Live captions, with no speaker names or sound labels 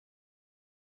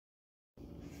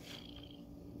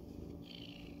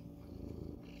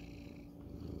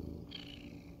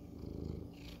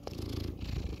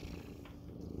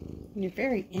You're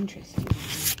very interested in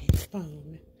my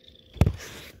phone.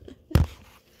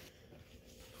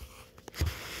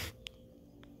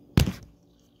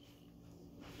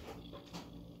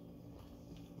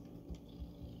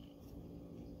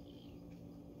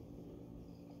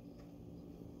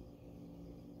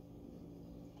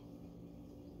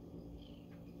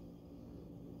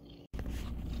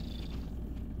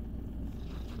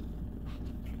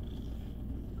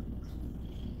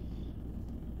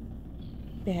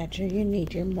 Badger, you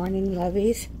need your morning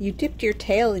lovies. You dipped your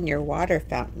tail in your water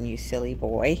fountain, you silly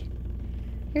boy.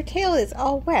 Your tail is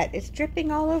all wet. It's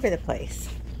dripping all over the place.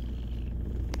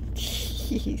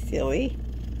 Silly.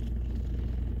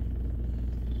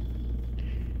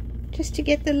 Just to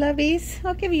get the lovies?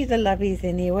 I'll give you the lovies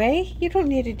anyway. You don't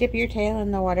need to dip your tail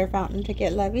in the water fountain to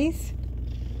get lovies.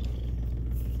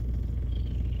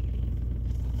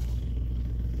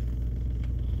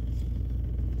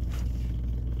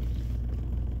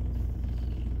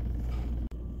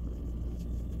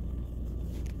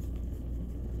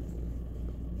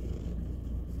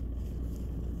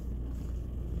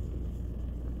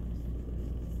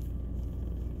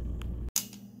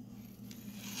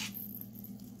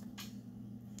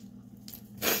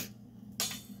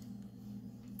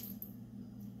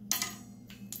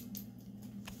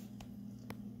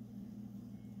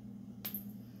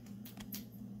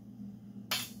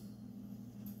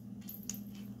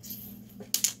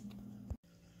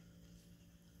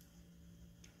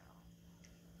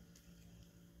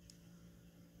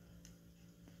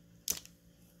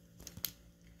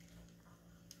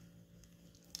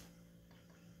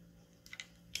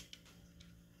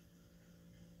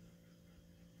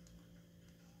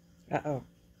 Uh-oh,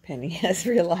 Penny has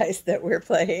realized that we're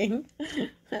playing.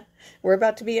 We're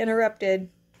about to be interrupted.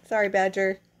 Sorry,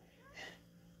 Badger.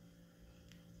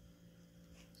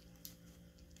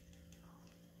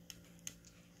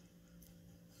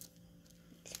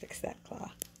 Let's fix that claw.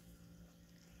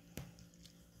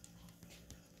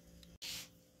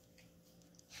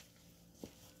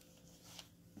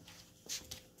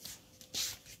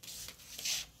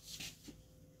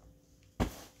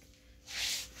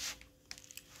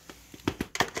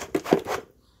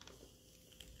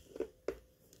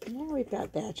 Now we've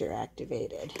got Badger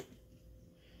activated.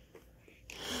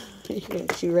 You're going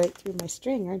to chew right through my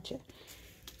string, aren't you?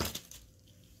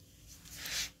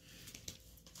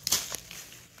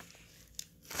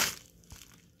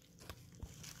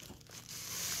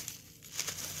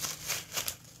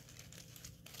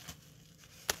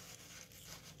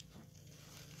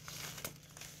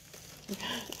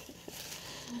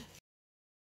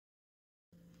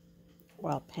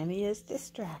 While Penny is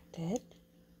distracted,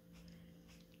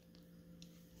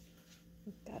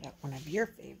 got out one of your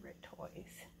favorite toys.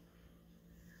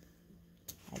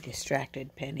 I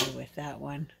distracted Penny with that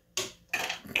one.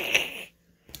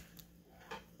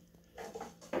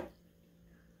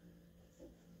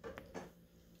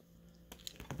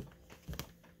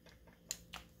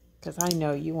 Because I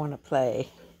know you want to play,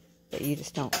 but you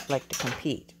just don't like to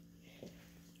compete.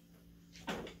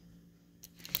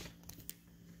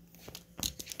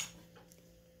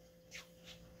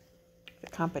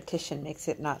 The competition makes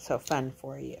it not so fun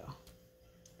for you.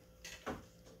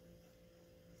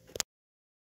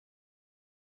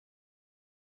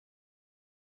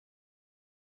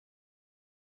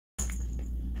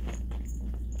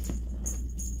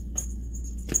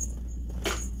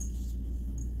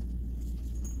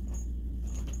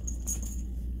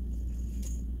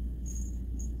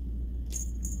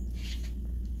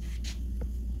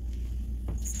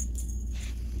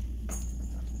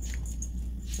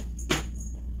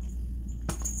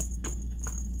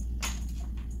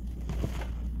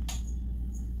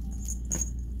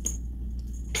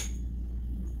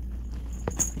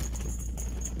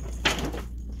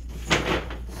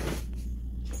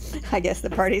 I guess the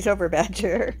party's over,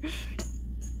 Badger.